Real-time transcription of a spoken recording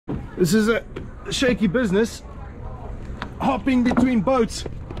This is a shaky business, hopping between boats.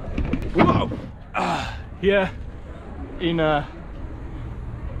 Whoa! Here in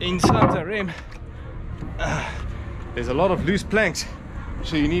Santarém, there's a lot of loose planks,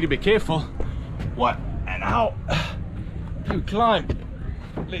 so you need to be careful what and how you climb.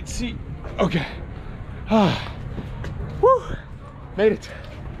 Let's see. Okay. Woo! Made it.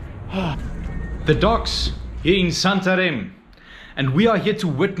 The docks here in Santarém, and we are here to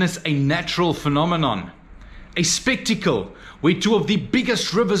witness a natural phenomenon, a spectacle where two of the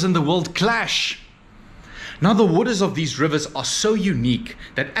biggest rivers in the world clash. Now the waters of these rivers are so unique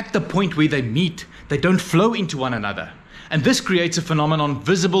that at the point where they meet, they don't flow into one another, and this creates a phenomenon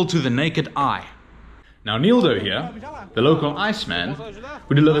visible to the naked eye. Now Nildo here, the local iceman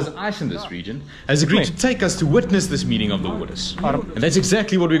who delivers ice in this region, has agreed to take us to witness this meeting of the waters. And that's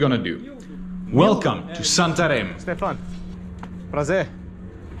exactly what we're gonna do. Welcome to Santarém. Stefan, prazer.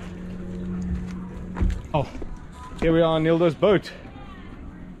 Oh, here we are on Nildo's boat.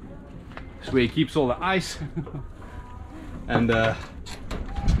 This is where he keeps all the ice. And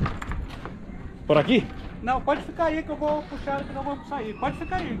por aqui? Não, pode ficar aí que eu vou puxar que não vamos sair. Pode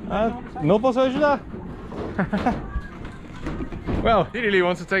ficar aí. Não posso ajudar. Well, he really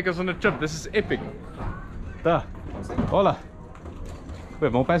wants to take us on a trip. This is epic. Tá. Hola. We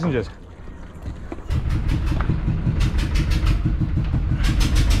have more passengers.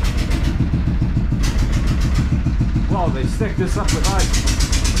 Wow, they stacked this up with ice.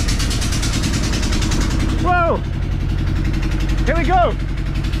 Whoa! Here we go!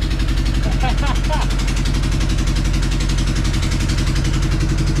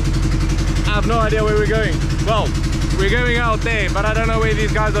 I have no idea where we're going. Well, we're going out there, but I don't know where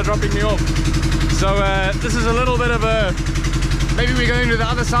these guys are dropping me off. So this is a little bit of a... Maybe we're going to the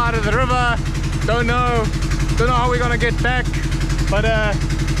other side of the river. Don't know how we're gonna get back. But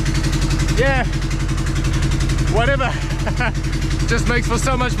yeah, whatever. Just makes for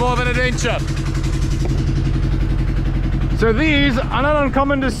so much more of an adventure. So these are not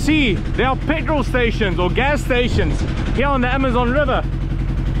uncommon to see. They are petrol stations or gas stations here on the Amazon River.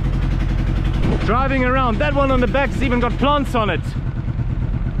 Driving around, that one on the back has even got plants on it.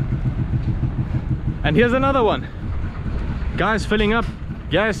 And here's another one. Guys filling up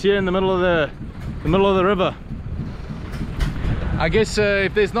gas here in the middle of the river. I guess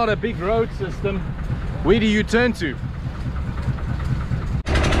if there's not a big road system, where do you turn to?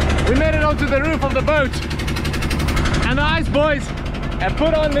 We made it onto the roof of the boat, and the ice boys have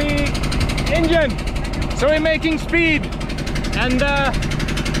put on the engine, so we're making speed. And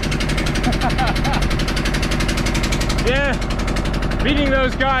yeah, beating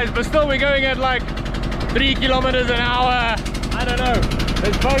those guys, but still we're going at like 3 kilometers an hour. I don't know.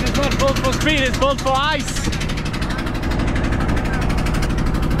 This boat is not built for speed, it's built for ice.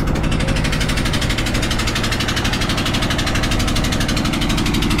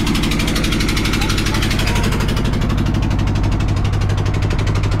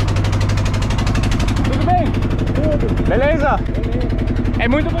 Tudo bem? Tudo. Beleza? É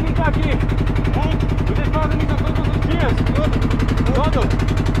muito bonito aqui. Vocês fazem isso todos os dias? Todo?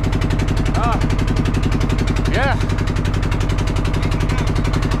 Ah. Yeah.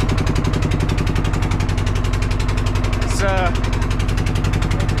 It's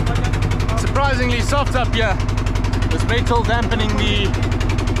surprisingly soft up here. This metal dampening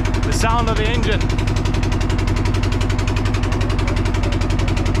the sound of the engine.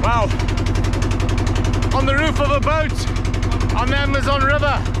 Wow. On the roof of a boat on the Amazon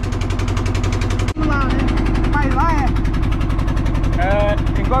River.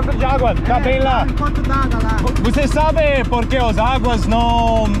 Encontro de água, tá bem lá. Encontro d'água lá. Você sabe por que as águas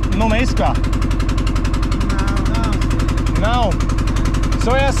não mesclam? Não.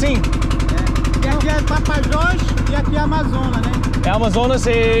 Só é assim. E aqui é Tapajós e aqui é Amazonas, né? É Amazonas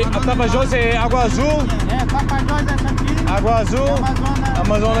e a Tapajós é água azul. É, Tapajós é essa aqui. Água azul.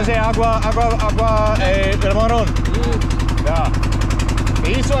 Amazonas é água marrom. Tá.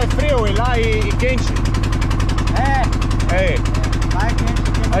 E isso é frio e lá é quente. É. Lá é quente.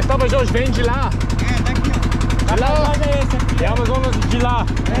 Mas Tapajós vem de lá. É, daqui ó. De lá? Tapajós é esse aqui. É Amazonas de lá.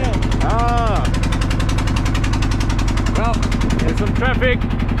 É. Ah. Well, there's some traffic.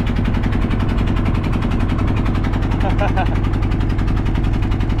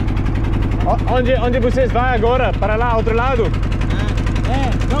 Onde vocês vão agora? Para lá, outro lado?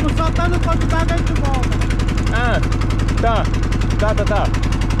 Vamos soltando o ponto d'água e de volta. Ah, tá.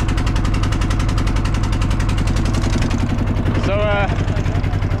 So,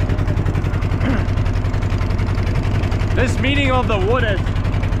 this meeting of the waters,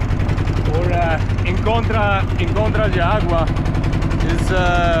 or encontra de água,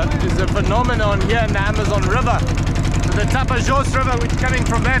 is a phenomenon here in the Amazon River. So the Tapajos River, which is coming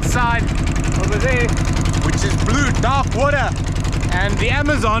from that side over there, which is blue, dark water, and the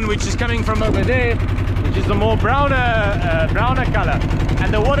Amazon, which is coming from over there, which is the more browner color,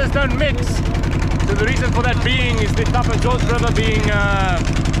 and the waters don't mix. So the reason for that being is the Tapajos River being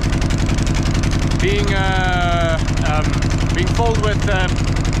filled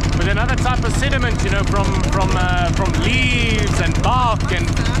with another type of sediment, you know, from leaves and bark and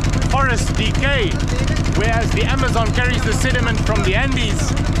forest decay, whereas the Amazon carries the sediment from the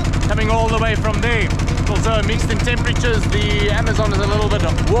Andes, coming all the way from there. Also mixed in temperatures, the Amazon is a little bit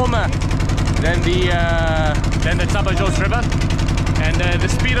warmer than the Tapajos River, and the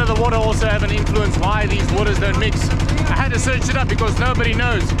speed of the water also have an influence why these waters don't mix. I had to search it up because nobody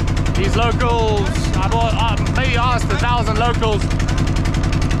knows. These locals, I've maybe asked 1,000 locals,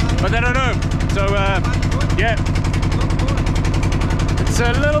 but they don't know. So yeah, it's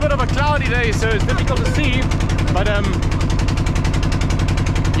a little bit of a cloudy day, so it's difficult to see, but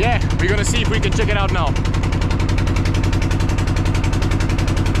yeah, we're gonna see if we can check it out now.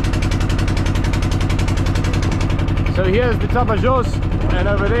 So here's the Tapajos, and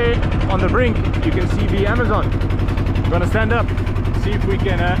over there on the brink you can see the Amazon. We're gonna stand up, see if we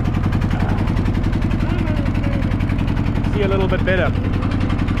can see a little bit better.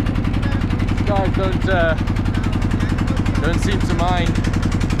 These guys don't seem to mind.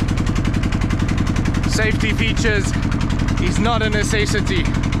 Safety features is not a necessity.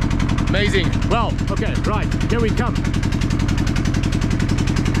 Amazing. Well, okay, right, here we come.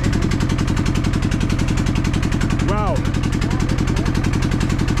 Wow.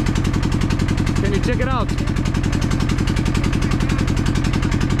 Can you check it out?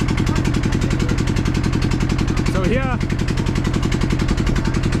 So here,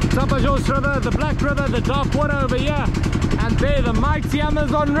 Tapajos River, the Black River, the dark water over here, and there the mighty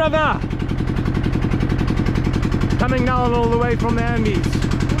Amazon River, coming down all the way from the Andes.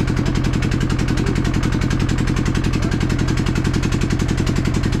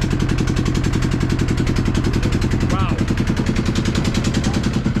 Wow.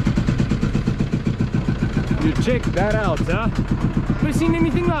 You check that out, huh? Never seen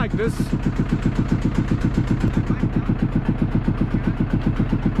anything like this.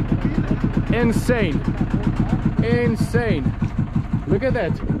 Insane. Insane. Look at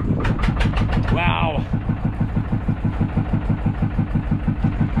that. Wow.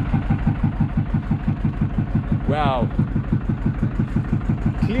 Wow.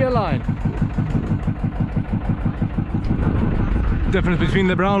 Clear line. Difference between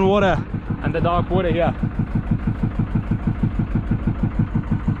the brown water and the dark water here.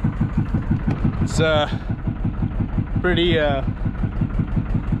 It's pretty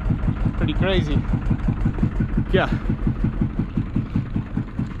crazy. Yeah.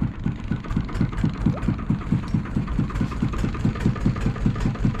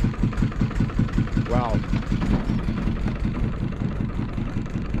 Wow.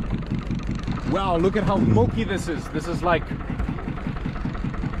 Wow, look at how milky this is. This is like,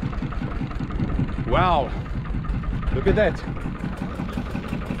 wow, look at that.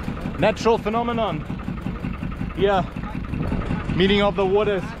 Natural phenomenon. Yeah, meeting of the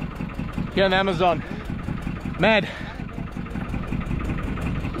waters here in the Amazon. Mad.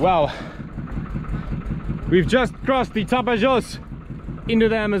 Wow. We've just crossed the Tapajos into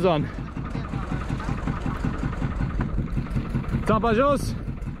the Amazon. Tapajos,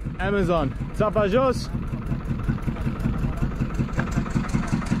 Amazon. Tapajos.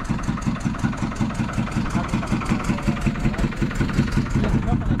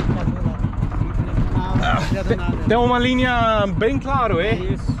 Tem uma linha bem claro, é?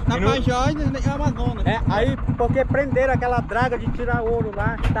 Isso. Tapajós e Amazonas. É, aí porque prenderam aquela draga de tirar ouro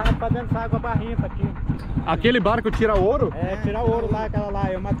lá, que tava fazendo essa água barrenta aqui. Aquele barco tira ouro? É, tirar ouro lá, aquela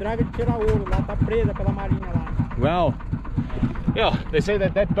lá, é uma draga de tirar ouro lá, tá presa pela marinha lá. Wow. Yeah, they say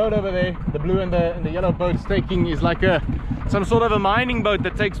that boat over there, the blue and the yellow boats taking, is like some sort of a mining boat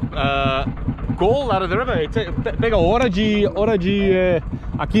that takes gold out of the river. Pega hora de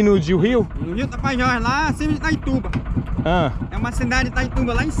aqui no Rio. No Rio Tapajós, lá acima de Itaituba. Ah. É uma cidade de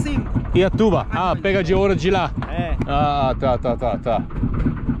Itaituba, lá em cima. Itaituba. Ah, pega de ouro de lá. É. Ah, tá.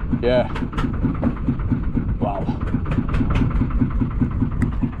 Yeah. Wow.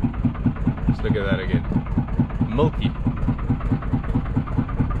 Let's look at that again. Milky.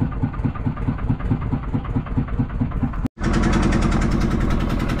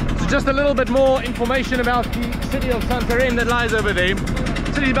 Just a little bit more information about the city of Santarém that lies over there.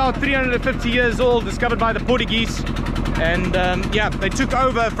 The city is about 350 years old, discovered by the Portuguese, and yeah, they took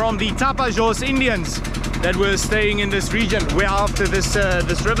over from the Tapajos Indians that were staying in this region, where after this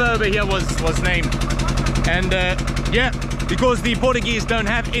this river over here was named. And yeah, because the Portuguese don't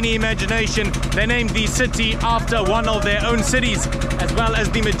have any imagination, they named the city after one of their own cities, as well as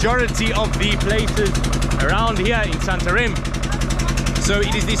the majority of the places around here in Santarém. So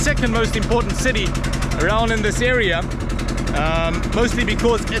it is the second most important city around in this area, mostly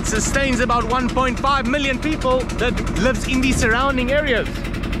because it sustains about 1.5 million people that lives in the surrounding areas.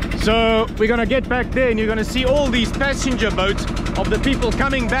 So we're gonna get back there and you're gonna see all these passenger boats of the people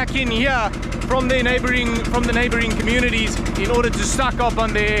coming back in here from the neighboring communities in order to stock up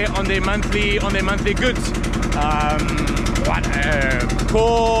on their monthly goods,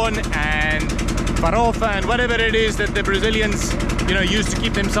 corn and farofa and whatever it is that the Brazilians, you know, use to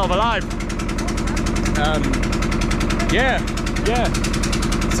keep themselves alive. Yeah,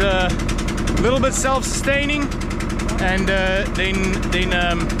 it's a little bit self-sustaining, and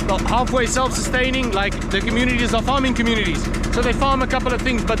well, halfway self-sustaining. Like, the communities are farming communities, so they farm a couple of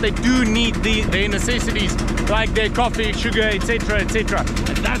things, but they do need their necessities, like their coffee, sugar, etc., etc.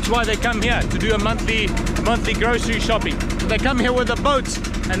 And that's why they come here, to do a monthly grocery shopping. So they come here with the boats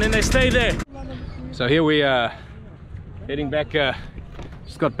and then they stay there. So here we are heading back,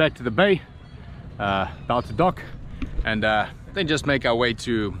 just got back to the bay, about to dock, and then just make our way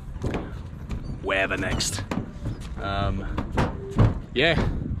to wherever next. Yeah,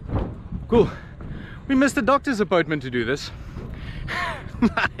 cool. We missed the doctor's appointment to do this.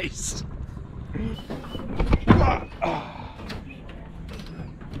 Nice.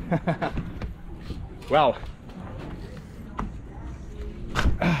 Well,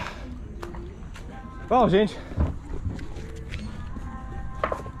 bom, gente.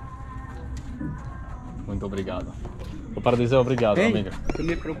 Muito obrigado. Vou para dizer obrigado, amiga. Eu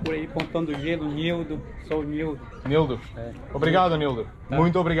me procurei contando gelo, Nildo. Sou o Nildo. Nildo? É. Obrigado, Nildo. Tá.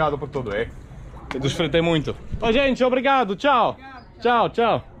 Muito obrigado por tudo, é? Eu desfrutei muito. Ô, gente, obrigado. Tchau. Tchau,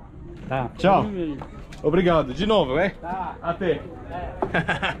 tchau. Tá. Tchau. Obrigado. De novo, é? Tá. Até.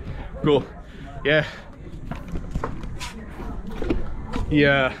 Cool. Yeah.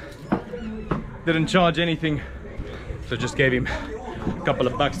 Yeah. Didn't charge anything, so just gave him a couple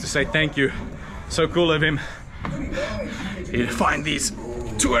of bucks to say thank you. So cool of him. You find these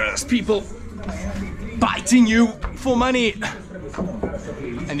tourist people biting you for money,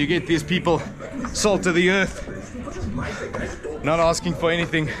 and you get these people salt of the earth, not asking for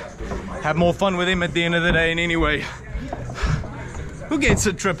anything. Have more fun with him at the end of the day. And anyway, who gets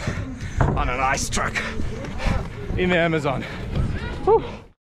a trip on an ice truck in the Amazon? Whew.